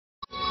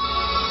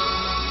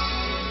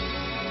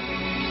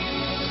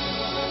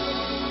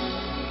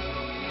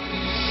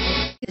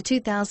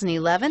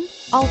2011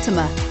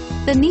 Altima.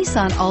 The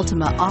Nissan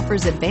Altima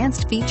offers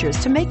advanced features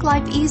to make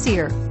life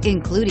easier,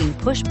 including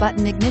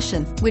push-button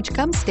ignition, which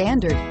comes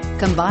standard.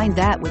 Combine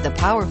that with a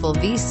powerful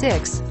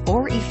V6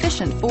 or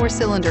efficient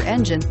 4-cylinder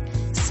engine,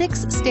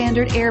 6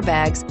 standard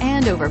airbags,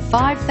 and over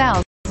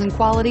 5,000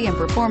 quality and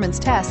performance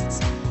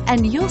tests,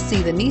 and you'll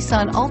see the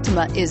Nissan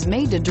Altima is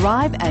made to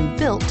drive and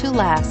built to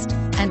last,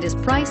 and is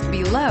priced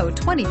below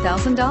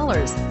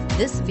 $20,000.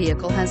 This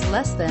vehicle has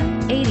less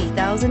than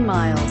 80,000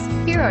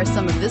 miles. Here are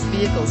some of this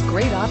vehicle's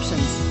great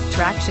options: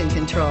 traction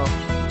control,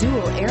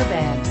 dual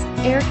airbags,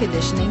 air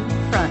conditioning,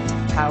 front,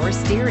 power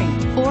steering,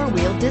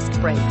 4-wheel disc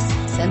brakes,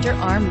 center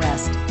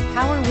armrest,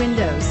 power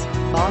windows,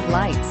 fog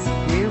lights,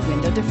 rear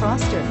window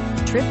defroster,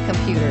 trip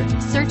computer.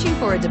 Searching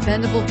for a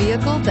dependable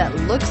vehicle that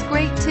looks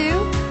great too?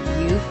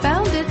 You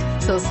found it,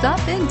 so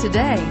stop in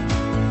today.